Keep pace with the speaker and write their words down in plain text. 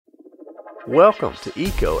Welcome to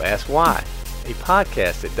EECO Ask Why, a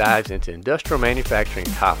podcast that dives into industrial manufacturing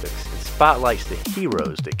topics and spotlights the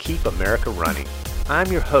heroes that keep America running.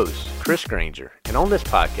 I'm your host, Chris Granger, and on this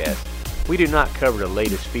podcast, we do not cover the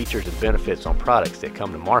latest features and benefits on products that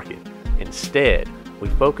come to market. Instead, we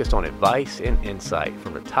focus on advice and insight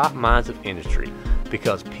from the top minds of industry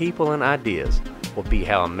because people and ideas will be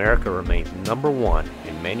how America remains number one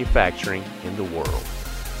in manufacturing in the world.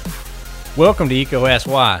 Welcome to EECO Ask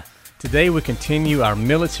Why. Today we continue our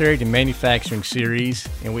military to manufacturing series,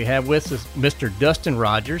 and we have with us Mr. Dustin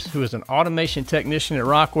Rogers, who is an automation technician at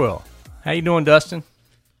Rockwell. How you doing, Dustin?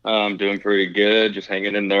 I'm doing pretty good, just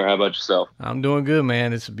hanging in there. How about yourself? I'm doing good,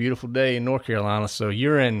 man. It's a beautiful day in North Carolina. So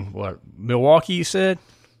you're in, Milwaukee, you said?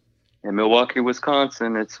 In Milwaukee,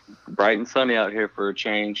 Wisconsin. It's bright and sunny out here for a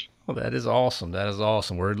change. Well, that is awesome. That is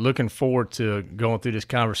awesome. We're looking forward to going through this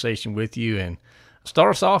conversation with you. And start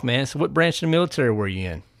us off, man. So what branch of the military were you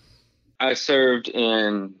in? I served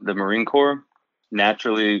in the Marine Corps.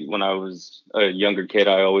 Naturally, when I was a younger kid,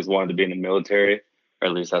 I always wanted to be in the military, or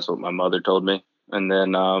at least that's what my mother told me. And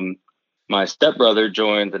then my stepbrother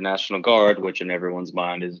joined the National Guard, which in everyone's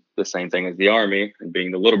mind is the same thing as the Army. And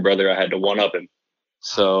being the little brother, I had to one-up him.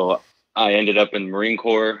 So I ended up in the Marine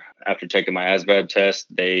Corps. After taking my ASVAB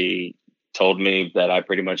test, they told me that I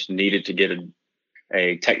pretty much needed to get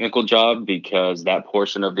a technical job because that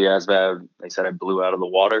portion of the ASVAB, they said I blew out of the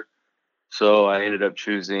water. So I ended up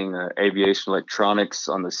choosing aviation electronics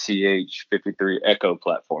on the CH-53 Echo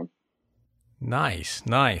platform. Nice.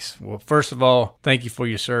 Well, first of all, thank you for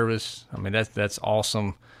your service. I mean, that's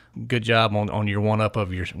awesome. Good job on your one-up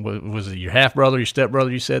of your, was it your half-brother, your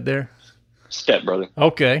step-brother you said there? Step-brother.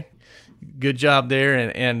 Okay. Good job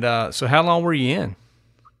there. And so how long were you in?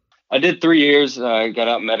 I did 3 years. I got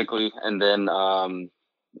out medically, and then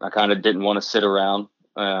I kind of didn't want to sit around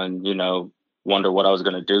and, wonder what I was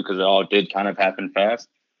going to do because it all did kind of happen fast.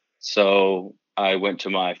 So I went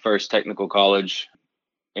to my first technical college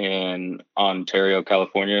in Ontario,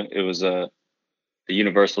 California. It was the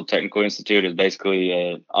Universal Technical Institute. Is basically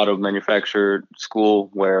an auto manufacturer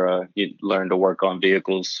school where you learn to work on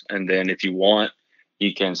vehicles. And then if you want,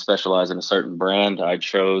 you can specialize in a certain brand. I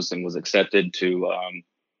chose and was accepted to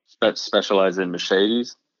specialize in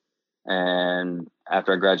Mercedes. And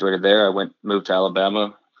after I graduated there, I moved to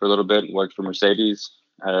Alabama for a little bit and worked for Mercedes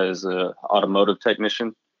as an automotive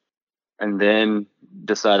technician. And then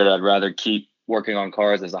decided I'd rather keep working on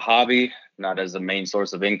cars as a hobby, not as a main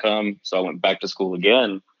source of income. So I went back to school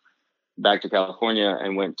again, back to California,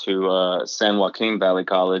 and went to San Joaquin Valley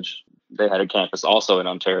College. They had a campus also in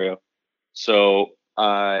Ontario. So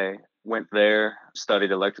I went there, studied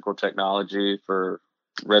electrical technology for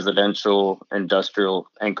residential, industrial,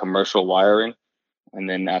 and commercial wiring. And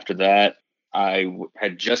then after that, I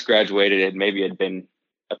had just graduated. It maybe had been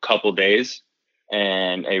a couple days,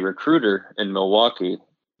 and a recruiter in Milwaukee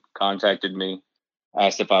contacted me,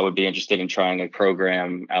 asked if I would be interested in trying a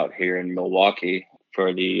program out here in Milwaukee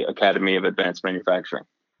for the Academy of Advanced Manufacturing.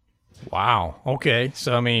 Wow. Okay.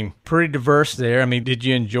 So, I mean, pretty diverse there. I mean, did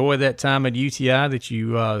you enjoy that time at UTI that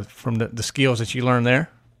you, from the skills that you learned there?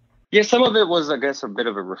 Yeah, some of it was, I guess, a bit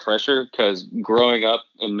of a refresher because growing up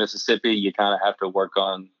in Mississippi, you kind of have to work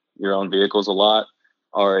on your own vehicles a lot,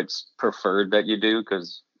 or it's preferred that you do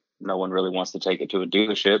because no one really wants to take it to a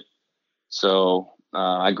dealership. So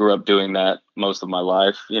I grew up doing that most of my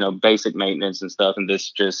life, basic maintenance and stuff. And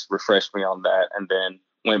this just refreshed me on that and then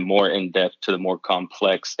went more in depth to the more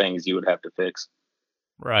complex things you would have to fix.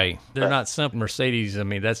 Right. They're not simple Mercedes. I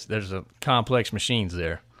mean, there's a complex machines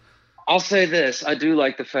there. I'll say this. I do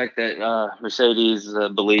like the fact that Mercedes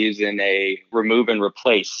believes in a remove and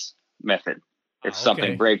replace method. If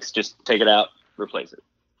something breaks, just take it out, replace it.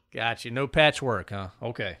 Gotcha. No patchwork, huh?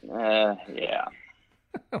 Okay. Yeah.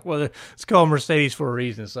 Well, it's called Mercedes for a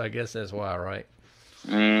reason, so I guess that's why, right?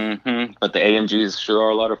 Mm-hmm. But the AMGs sure are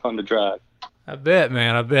a lot of fun to drive. I bet,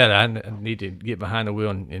 man. I bet. I need to get behind the wheel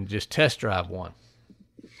and just test drive one.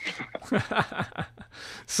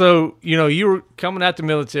 So, you were coming out the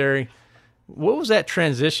military. What was that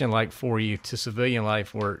transition like for you to civilian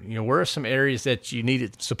life? Where are some areas that you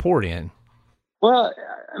needed support in? Well,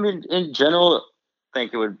 I mean, in general, I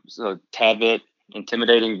think it was a tad bit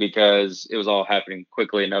intimidating because it was all happening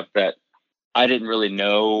quickly enough that I didn't really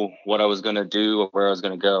know what I was going to do or where I was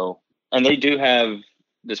going to go. And they do have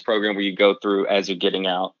this program where you go through as you're getting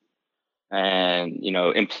out. And,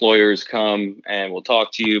 employers come and will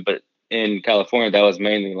talk to you. But in California, that was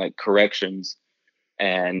mainly like corrections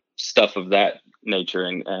and stuff of that nature.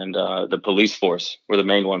 And the police force were the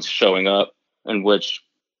main ones showing up, in which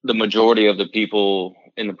the majority of the people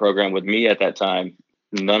in the program with me at that time,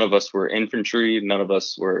 none of us were infantry. None of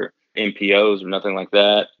us were NPOs or nothing like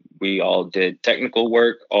that. We all did technical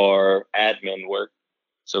work or admin work.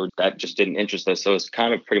 So that just didn't interest us. So it's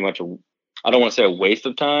kind of pretty much I don't want to say a waste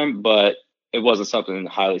of time, but it wasn't something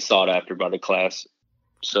highly sought after by the class.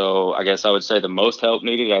 So I guess I would say the most help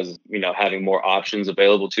needed is, having more options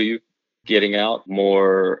available to you, getting out,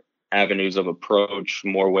 more avenues of approach,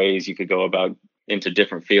 more ways you could go about into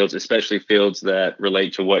different fields, especially fields that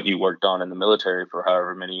relate to what you worked on in the military for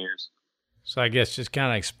however many years. So I guess just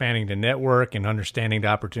kind of expanding the network and understanding the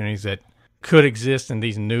opportunities that could exist in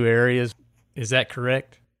these new areas. Is that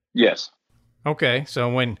correct? Yes. Okay.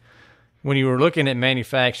 So when you were looking at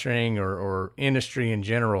manufacturing or industry in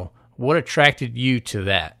general, what attracted you to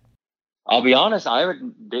that? I'll be honest, I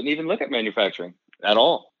didn't even look at manufacturing at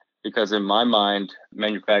all, because in my mind,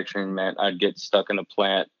 manufacturing meant I'd get stuck in a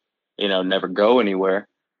plant, never go anywhere,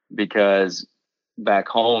 because back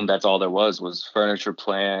home, that's all there was furniture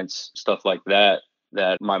plants, stuff like that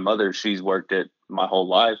my mother, she's worked at my whole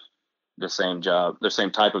life, the same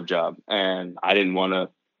type of job. And I didn't want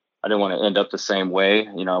to end up the same way.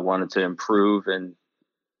 I wanted to improve and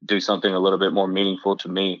do something a little bit more meaningful to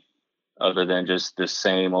me, other than just the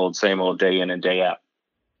same old day in and day out.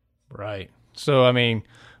 Right. So, I mean,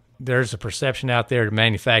 there's a perception out there that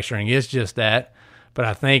manufacturing is just that, but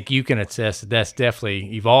I think you can attest that that's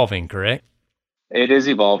definitely evolving, correct? It is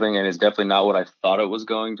evolving, and it's definitely not what I thought it was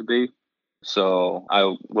going to be. So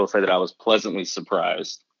I will say that I was pleasantly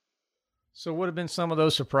surprised. So what have been some of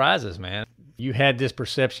those surprises, man? You had this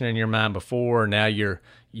perception in your mind before, now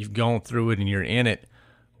you've gone through it and you're in it.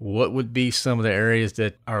 What would be some of the areas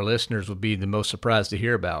that our listeners would be the most surprised to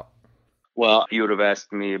hear about? Well, if you would have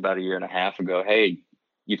asked me about a year and a half ago, hey,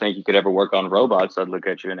 you think you could ever work on robots? I'd look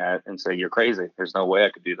at you and say, you're crazy. There's no way I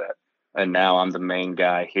could do that. And now I'm the main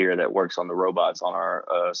guy here that works on the robots on our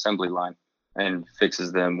assembly line and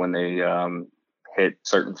fixes them when they hit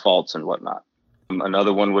certain faults and whatnot.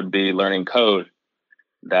 Another one would be learning code.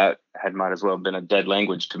 That might as well have been a dead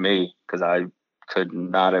language to me, because I could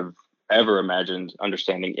not have ever imagined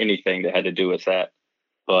understanding anything that had to do with that.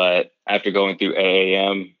 But after going through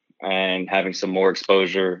AAM and having some more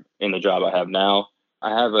exposure in the job I have now, I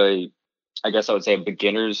have I guess I would say a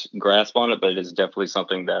beginner's grasp on it, but it is definitely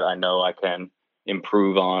something that I know I can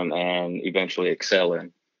improve on and eventually excel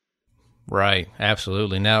in. Right,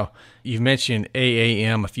 absolutely. Now, you've mentioned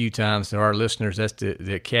AAM a few times to our listeners. That's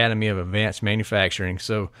the Academy of Advanced Manufacturing.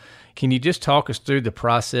 So can you just talk us through the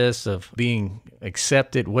process of being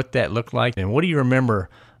accepted, what that looked like, and what do you remember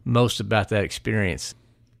most about that experience?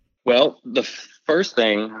 Well, the first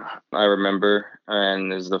thing I remember,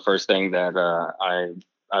 and is the first thing that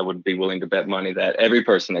I would be willing to bet money that every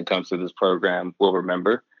person that comes through this program will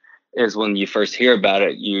remember, is when you first hear about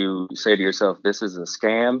it, you say to yourself, this is a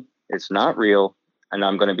scam. It's not real, and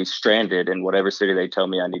I'm going to be stranded in whatever city they tell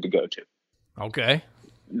me I need to go to. Okay.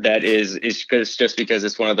 It's just because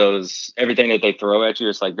it's one of those, everything that they throw at you,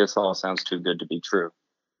 it's like, this all sounds too good to be true.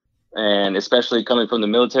 And especially coming from the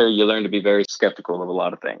military, you learn to be very skeptical of a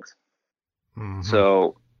lot of things. Mm-hmm.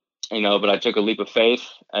 So, but I took a leap of faith,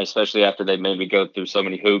 especially after they made me go through so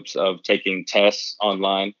many hoops of taking tests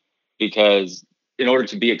online, because in order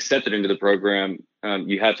to be accepted into the program,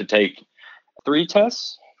 you have to take 3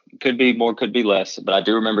 tests. Could be more, could be less, but I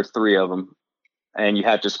do remember 3 of them. And you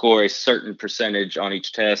have to score a certain percentage on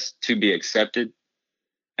each test to be accepted.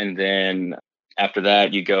 And then after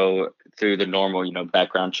that, you go through the normal,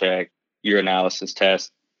 background check, urinalysis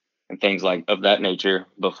test, and things of that nature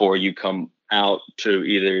before you come out to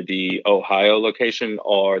either the Ohio location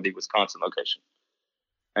or the Wisconsin location.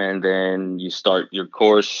 And then you start your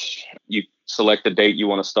course. You select the date you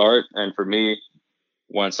want to start. And for me,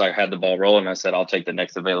 once I had the ball rolling, I said, I'll take the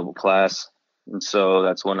next available class. And so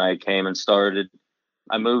that's when I came and started.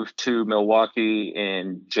 I moved to Milwaukee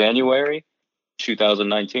in January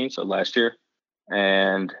 2019, so last year.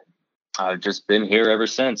 And I've just been here ever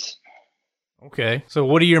since. Okay. So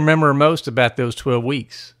what do you remember most about those 12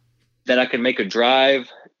 weeks? That I can make a drive,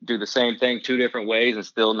 do the same thing 2 different ways and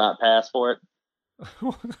still not pass for it.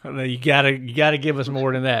 You gotta give us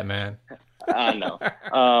more than that, man. I know.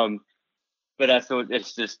 But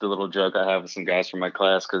it's just a little joke I have with some guys from my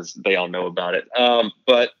class because they all know about it.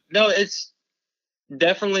 But no, it's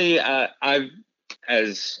definitely, as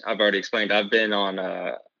I've already explained, I've been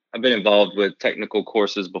involved with technical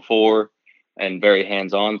courses before and very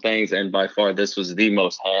hands-on things. And by far, this was the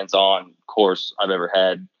most hands-on course I've ever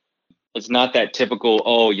had. It's not that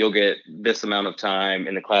typical, you'll get this amount of time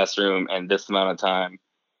in the classroom and this amount of time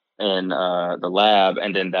in the lab,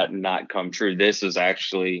 and then that not come true. This is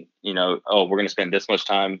actually, we're going to spend this much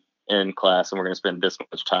time in class and we're going to spend this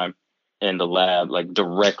much time in the lab. Like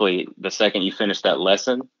directly, the second you finish that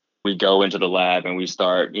lesson, we go into the lab and we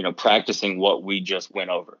start, practicing what we just went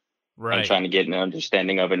over and trying to get an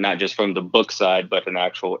understanding of it, not just from the book side, but an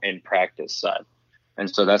actual in practice side. And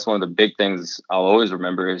so that's one of the big things I'll always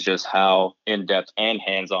remember is just how in-depth and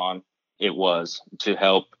hands-on it was to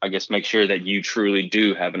help, I guess, make sure that you truly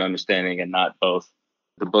do have an understanding and not both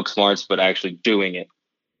the book smarts, but actually doing it.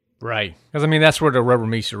 Right. Because, that's where the rubber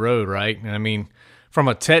meets the road, right? And from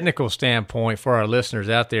a technical standpoint for our listeners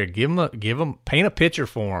out there, paint a picture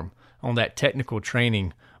for them on that technical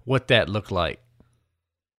training, what that looked like.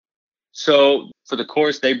 So for the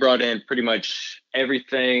course, they brought in pretty much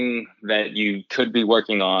everything that you could be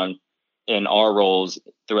working on in our roles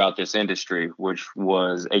throughout this industry, which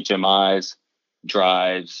was HMIs,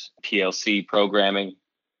 drives, PLC programming,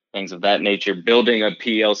 things of that nature, building a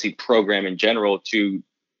PLC program in general to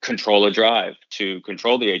control a drive, to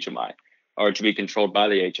control the HMI, or to be controlled by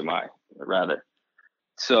the HMI, rather.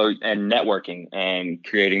 So, and networking and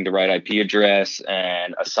creating the right IP address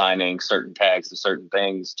and assigning certain tags to certain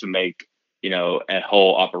things to make, a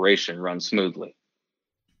whole operation run smoothly.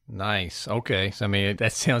 Nice. Okay. So,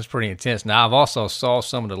 that sounds pretty intense. Now, I've also saw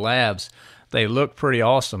some of the labs. They look pretty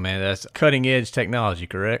awesome, man. That's cutting edge technology,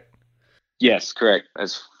 correct? Yes, correct.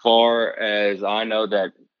 As far as I know,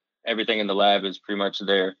 that everything in the lab is pretty much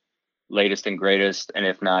their latest and greatest. And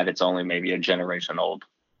if not, it's only maybe a generation old.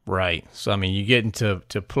 Right. So, you get into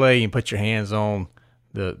play and put your hands on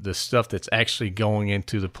the stuff that's actually going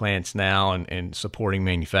into the plants now and supporting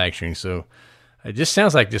manufacturing. So it just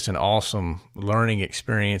sounds like just an awesome learning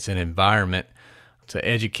experience and environment to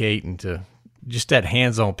educate, and to just that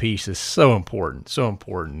hands-on piece is so important, so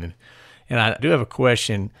important. And I do have a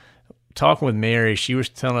question. Talking with Mary, she was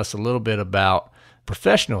telling us a little bit about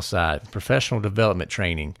professional side, professional development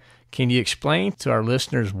training. Can you explain to our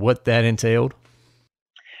listeners what that entailed?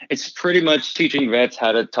 It's pretty much teaching vets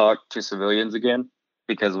how to talk to civilians again,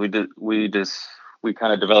 because we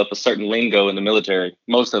kind of develop a certain lingo in the military.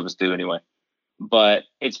 Most of us do anyway. But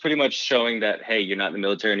it's pretty much showing that, hey, you're not in the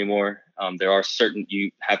military anymore. There are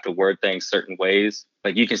you have to word things certain ways.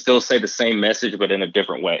 Like you can still say the same message, but in a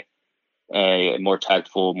different way, a more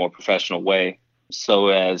tactful, more professional way, so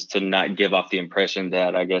as to not give off the impression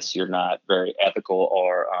that I guess you're not very ethical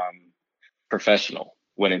or professional,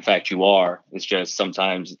 when in fact you are. It's just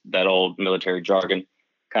sometimes that old military jargon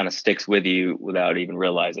kind of sticks with you without even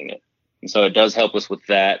realizing it. And so it does help us with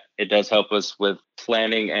that. It does help us with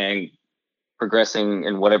planning and progressing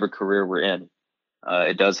in whatever career we're in.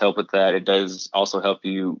 It does help with that. It does also help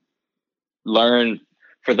you learn,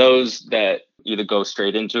 for those that either go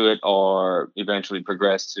straight into it or eventually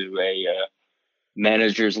progress to a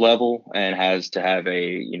manager's level and has to have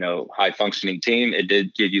a high functioning team. It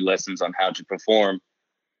did give you lessons on how to perform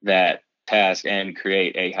that task and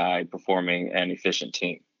create a high performing and efficient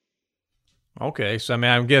team. Okay, so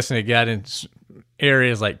I'm guessing it got in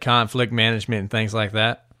areas like conflict management and things like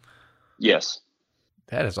that. Yes.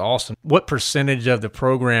 That is awesome. What percentage of the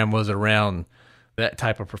program was around that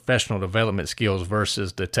type of professional development skills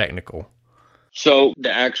versus the technical? So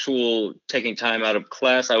the actual taking time out of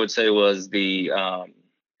class, I would say, was it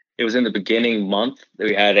was in the beginning month that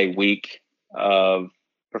we had a week of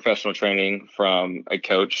professional training from a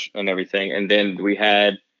coach and everything. And then we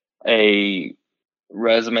had a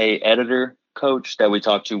resume editor coach that we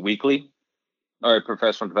talked to weekly, or a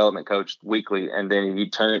professional development coach weekly. And then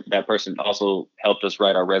that person also helped us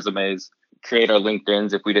write our resumes, create our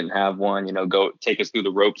LinkedIns if we didn't have one, go take us through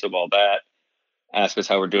the ropes of all that, ask us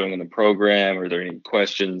how we're doing in the program, or are there any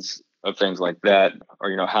questions of things like that,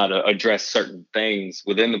 or, how to address certain things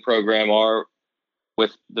within the program or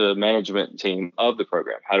with the management team of the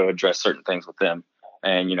program, how to address certain things with them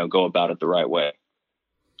and, go about it the right way.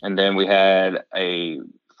 And then we had a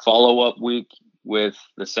follow-up week with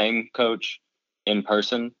the same coach in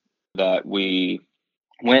person that we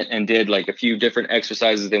went and did like a few different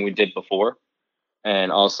exercises than we did before,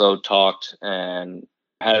 and also talked and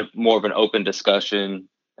had more of an open discussion,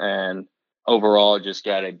 and overall just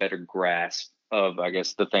got a better grasp of, I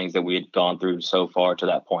guess, the things that we had gone through so far to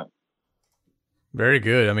that point. Very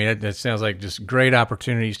good. That sounds like just great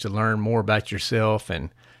opportunities to learn more about yourself and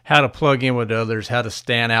how to plug in with others, how to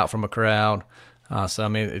stand out from a crowd.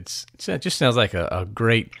 It just sounds like a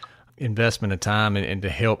great investment of time and to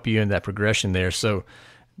help you in that progression there. So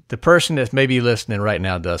the person that's maybe listening right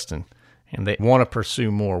now, Dustin, and they want to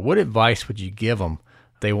pursue more, what advice would you give them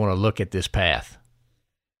if they want to look at this path?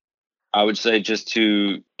 I would say just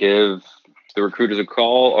to give the recruiters a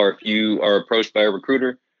call, or if you are approached by a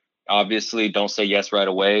recruiter, obviously don't say yes right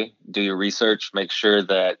away. Do your research, make sure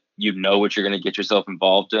that you know what you're going to get yourself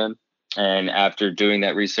involved in. And after doing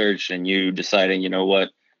that research and you deciding,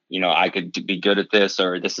 I could be good at this,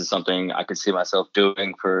 or this is something I could see myself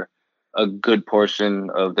doing for a good portion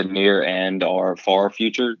of the near and or far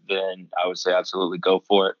future, then I would say absolutely go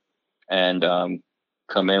for it and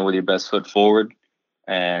come in with your best foot forward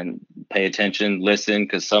and pay attention, listen,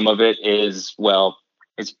 because some of it is, well,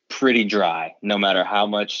 it's pretty dry. No matter how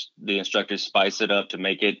much the instructors spice it up to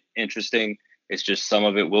make it interesting, it's just some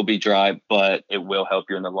of it will be dry, but it will help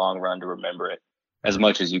you in the long run to remember it as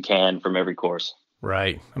much as you can from every course.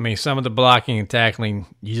 Right. I mean, some of the blocking and tackling,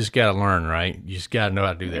 you just got to learn, right? You just got to know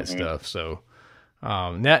how to do that stuff. So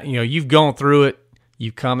now, you've gone through it.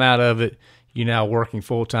 You've come out of it. You're now working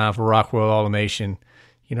full-time for Rockwell Automation.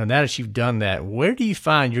 Now that you've done that, where do you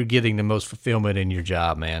find you're getting the most fulfillment in your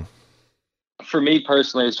job, man? For me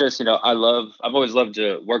personally, it's just, I've always loved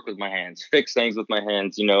to work with my hands, fix things with my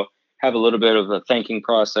hands, have a little bit of a thinking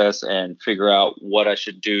process and figure out what I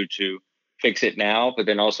should do to fix it now, but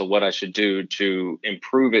then also what I should do to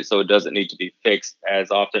improve it so it doesn't need to be fixed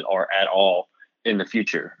as often or at all in the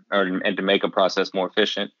future, and to make a process more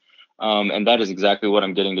efficient. And that is exactly what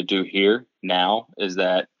I'm getting to do here now, is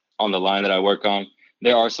that on the line that I work on,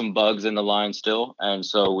 there are some bugs in the line still. And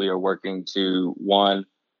so we are working to, one,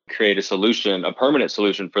 create a permanent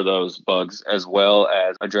solution for those bugs, as well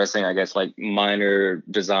as addressing, I guess, like minor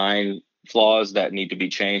design flaws that need to be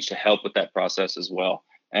changed to help with that process as well.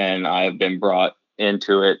 And I've been brought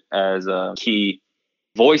into it as a key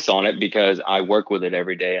voice on it because I work with it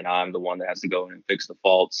every day, and I'm the one that has to go in and fix the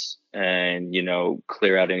faults and,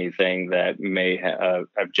 clear out anything that may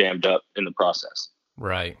have jammed up in the process.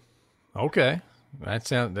 Right. Okay. That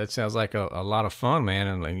sounds like a lot of fun, man.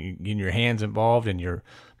 And getting your hands involved and you're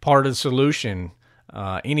part of the solution.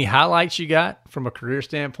 Any highlights you got from a career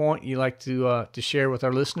standpoint you like to share with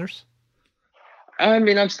our listeners? I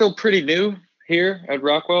mean, I'm still pretty new here at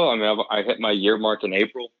Rockwell. I mean, I hit my year mark in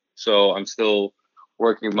April, so I'm still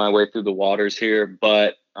working my way through the waters here,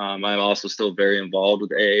 but I'm also still very involved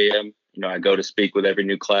with AAM. I go to speak with every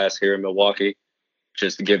new class here in Milwaukee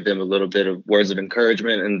just to give them a little bit of words of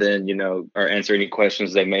encouragement, and then, or answer any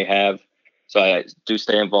questions they may have. So I do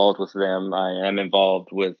stay involved with them. I am involved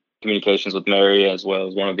with communications with Mary as well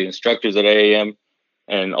as one of the instructors at AAM.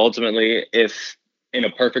 And ultimately, if in a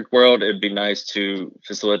perfect world, it'd be nice to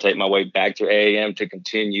facilitate my way back to AAM to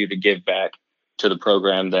continue to give back to the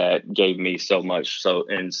program that gave me so much, so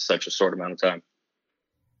in such a short amount of time.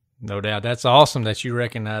 No doubt. That's awesome that you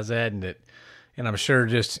recognize that, and I'm sure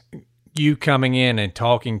just you coming in and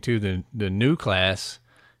talking to the new class,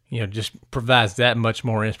 just provides that much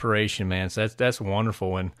more inspiration, man. So that's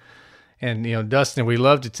wonderful. And Dustin, we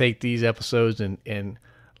love to take these episodes and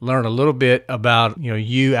learn a little bit about,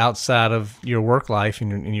 you outside of your work life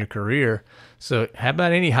and your career. So how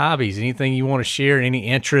about any hobbies, anything you want to share, any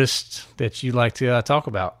interests that you'd like to talk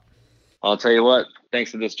about? I'll tell you what,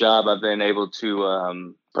 thanks to this job, I've been able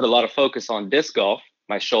to put a lot of focus on disc golf.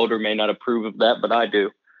 My shoulder may not approve of that, but I do.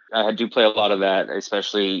 I do play a lot of that,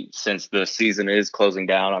 especially since the season is closing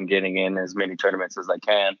down. I'm getting in as many tournaments as I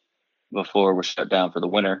can before we're shut down for the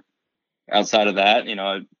winter. Outside of that,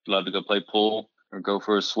 I'd love to go play pool or go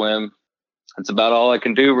for a swim. That's about all I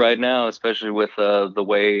can do right now, especially with the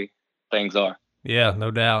way things are. Yeah,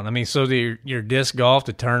 no doubt. I mean, so your disc golf,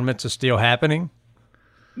 the tournaments are still happening?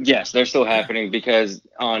 Yes, they're still happening because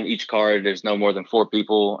on each card, there's no more than 4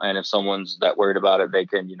 people. And if someone's that worried about it, they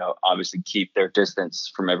can, obviously keep their distance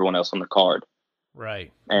from everyone else on the card.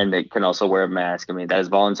 Right. And they can also wear a mask. I mean, that is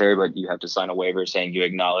voluntary, but you have to sign a waiver saying you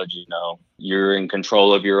acknowledge, you're in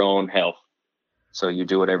control of your own health. So you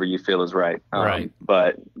do whatever you feel is right. Right.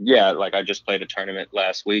 But yeah, like I just played a tournament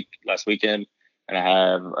last weekend, and I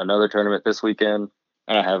have another tournament this weekend,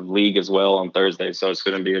 and I have league as well on Thursday. So it's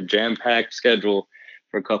going to be a jam-packed schedule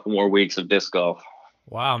for a couple more weeks of disc golf.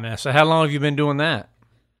 Wow, man. So how long have you been doing that?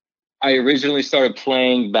 I originally started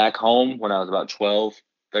playing back home when I was about 12,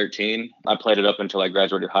 13. I played it up until I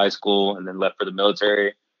graduated high school and then left for the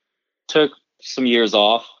military. Took some years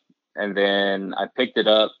off, and then I picked it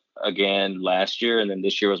up again last year, and then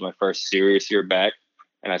this year was my first serious year back,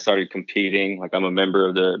 and I started competing. Like, I'm a member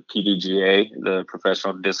of the PDGA, the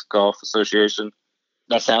Professional Disc Golf Association.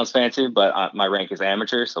 That sounds fancy, but my rank is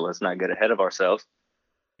amateur, so let's not get ahead of ourselves.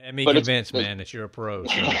 And me convinced, man, that you're a pro.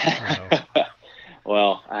 So,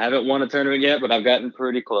 Well, I haven't won a tournament yet, but I've gotten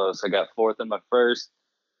pretty close. I got 4th in my first,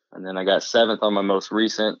 and then I got 7th on my most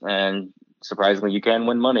recent, and surprisingly, you can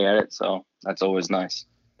win money at it, so that's always nice.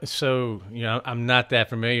 So, I'm not that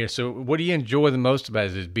familiar. So what do you enjoy the most about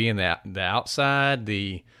it? Is it being the outside,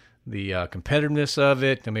 the competitiveness of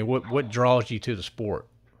it? I mean, what draws you to the sport?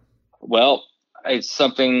 Well, it's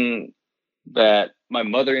something that my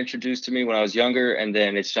mother introduced to me when I was younger, and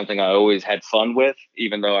then it's something I always had fun with,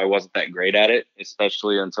 even though I wasn't that great at it,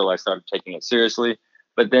 especially until I started taking it seriously.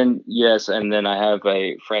 But then, yes, and then I have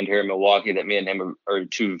a friend here in Milwaukee that me and him are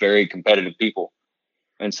two very competitive people.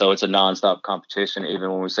 And so it's a nonstop competition.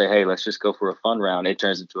 Even when we say, hey, let's just go for a fun round, it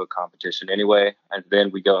turns into a competition anyway. And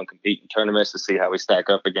then we go and compete in tournaments to see how we stack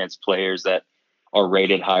up against players that are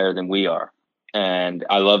rated higher than we are. And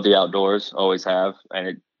I love the outdoors, always have.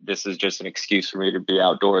 And this is just an excuse for me to be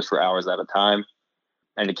outdoors for hours at a time.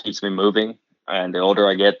 And it keeps me moving. And the older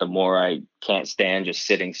I get, the more I can't stand just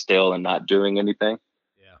sitting still and not doing anything.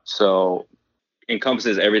 Yeah. So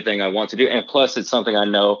encompasses everything I want to do. And plus, it's something I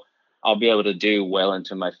know I'll be able to do well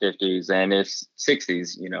into my 50s and if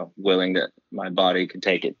 60s, willing that my body can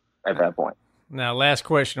take it at that point. Now, last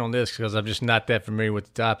question on this, because I'm just not that familiar with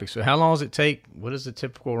the topic. So how long does it take? What does the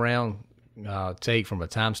typical round take from a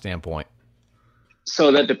time standpoint?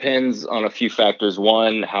 So that depends on a few factors.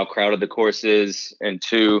 One, how crowded the course is, and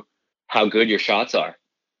two, how good your shots are,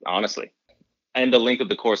 honestly, and the length of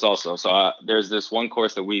the course also. So there's this one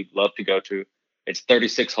course that we love to go to. It's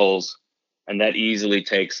 36 holes. And that easily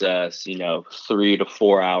takes us, 3 to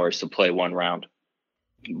 4 hours to play one round.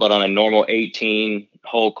 But on a normal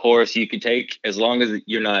 18-hole course, you could take, as long as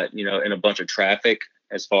you're not, in a bunch of traffic,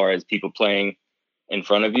 as far as people playing in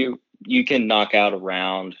front of you, you can knock out a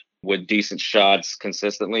round with decent shots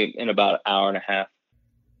consistently in about an hour and a half.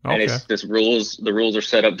 Okay. And it's the rules are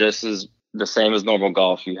set up just as the same as normal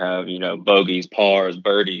golf. You have, bogeys, pars,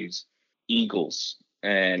 birdies, eagles,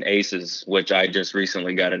 and aces, which I just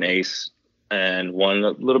recently got an ace and won a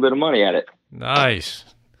little bit of money at it. Nice.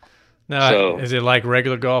 Now, is it like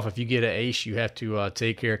regular golf? If you get an ace, you have to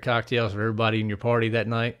take care of cocktails for everybody in your party that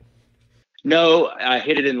night? No, I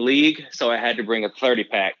hit it in league, so I had to bring a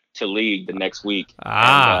 30-pack to league the next week.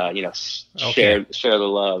 And, share the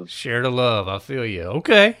love. Share the love. I feel you.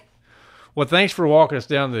 Okay. Well, thanks for walking us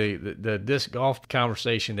down the disc golf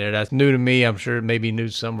conversation there. That's new to me. I'm sure it may be new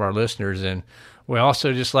to some of our listeners. And we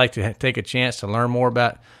also just like to take a chance to learn more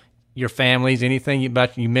about your families, anything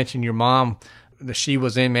about, you mentioned your mom, that she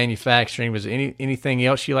was in manufacturing. Was anything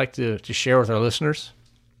else you like to share with our listeners?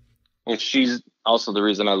 Well, she's also the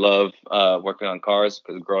reason I love working on cars,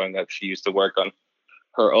 because growing up, she used to work on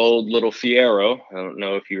her old little Fiero. I don't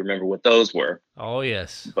know if you remember what those were. Oh,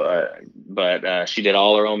 yes. But she did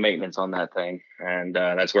all her own maintenance on that thing, and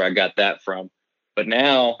that's where I got that from. But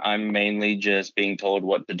now I'm mainly just being told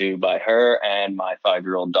what to do by her and my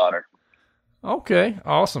 5-year-old daughter. Okay,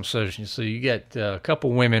 awesome. So you got a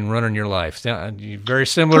couple women running your life. Very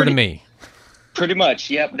similar to me. Pretty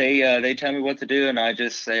much, yep. They tell me what to do, and I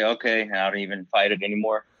just say okay. I don't even fight it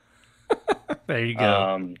anymore. There you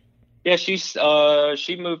go. Yeah,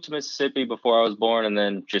 she moved to Mississippi before I was born, and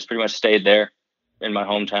then just pretty much stayed there in my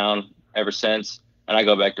hometown ever since. And I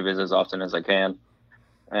go back to visit as often as I can.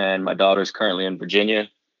 And my daughter's currently in Virginia,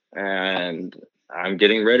 and I'm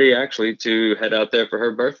getting ready actually to head out there for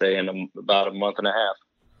her birthday in about a month and a half.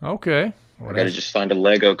 Okay. Well, I got to just find a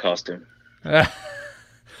Lego costume.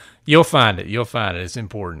 You'll find it. It's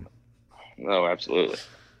important. Oh, absolutely.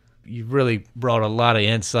 You've really brought a lot of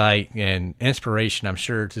insight and inspiration, I'm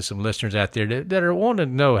sure, to some listeners out there that are wanting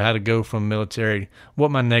to know how to go from military,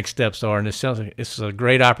 what my next steps are. And it sounds like it's a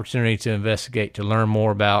great opportunity to investigate, to learn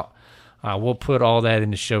more about. We'll put all that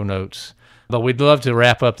in the show notes. But we'd love to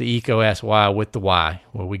wrap up the EECO Ask Why with the why,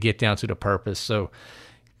 where we get down to the purpose. So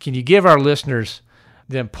can you give our listeners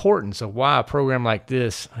the importance of why a program like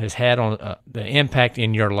this has had on the impact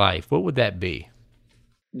in your life? What would that be?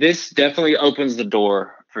 This definitely opens the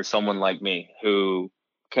door for someone like me who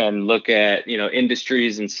can look at,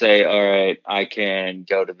 industries and say, all right, I can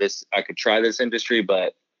go to this, I could try this industry,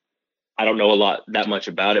 but I don't know that much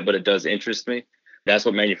about it, but it does interest me. That's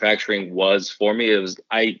what manufacturing was for me.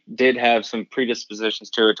 I did have some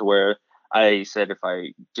predispositions to it, to where I said, if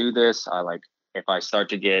I do this, if I start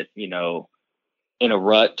to get, in a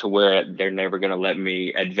rut to where they're never going to let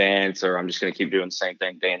me advance, or I'm just going to keep doing the same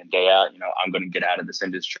thing day in and day out, I'm going to get out of this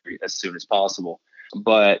industry as soon as possible.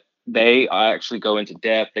 But they actually go into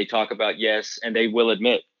depth. They talk about, yes, and they will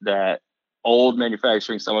admit that old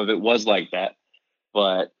manufacturing, some of it was like that.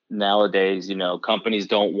 But nowadays, companies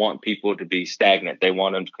don't want people to be stagnant. They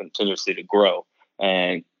want them continuously to grow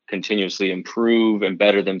and continuously improve and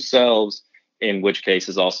better themselves, in which case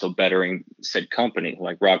is also bettering said company.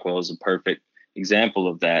 Like Rockwell is a perfect example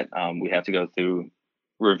of that. We have to go through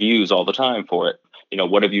reviews all the time for it.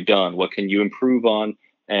 What have you done? What can you improve on?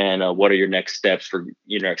 And what are your next steps for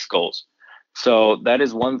your next goals? So that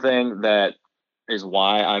is one thing that is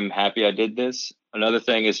why I'm happy I did this. Another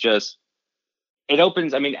thing is just It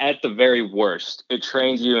opens, I mean, at the very worst, it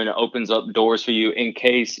trains you and it opens up doors for you in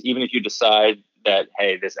case, even if you decide that,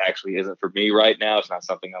 hey, this actually isn't for me right now, it's not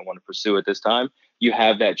something I want to pursue at this time, you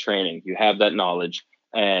have that training, you have that knowledge.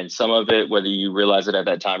 And some of it, whether you realize it at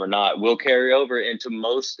that time or not, will carry over into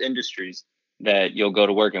most industries that you'll go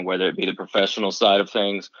to work in, whether it be the professional side of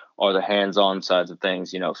things or the hands-on sides of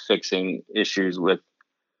things, fixing issues with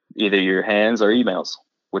either your hands or emails.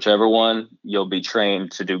 Whichever one, you'll be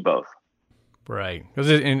trained to do both. Right.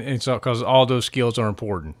 Because all those skills are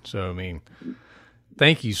important. So, I mean,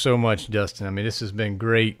 thank you so much, Dustin. I mean, this has been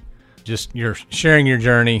great. Just you're sharing your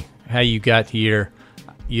journey, how you got here.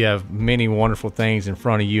 You have many wonderful things in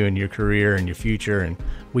front of you in your career and your future, and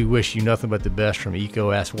we wish you nothing but the best from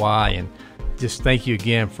EECO Ask Why. And just thank you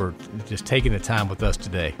again for just taking the time with us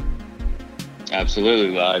today.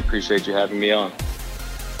 Absolutely. I appreciate you having me on.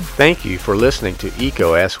 Thank you for listening to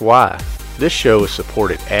EECO Ask Why. This show is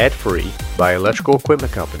supported ad-free by Electrical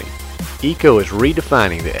Equipment Company. EECO is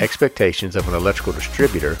redefining the expectations of an electrical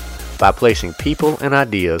distributor by placing people and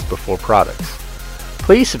ideas before products.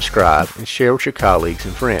 Please subscribe and share with your colleagues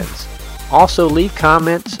and friends. Also, leave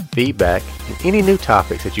comments, feedback, and any new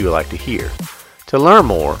topics that you would like to hear. To learn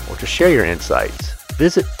more or to share your insights,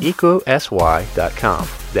 visit eecosky.com.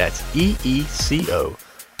 That's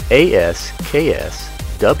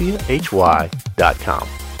EECOASKSWHY.com.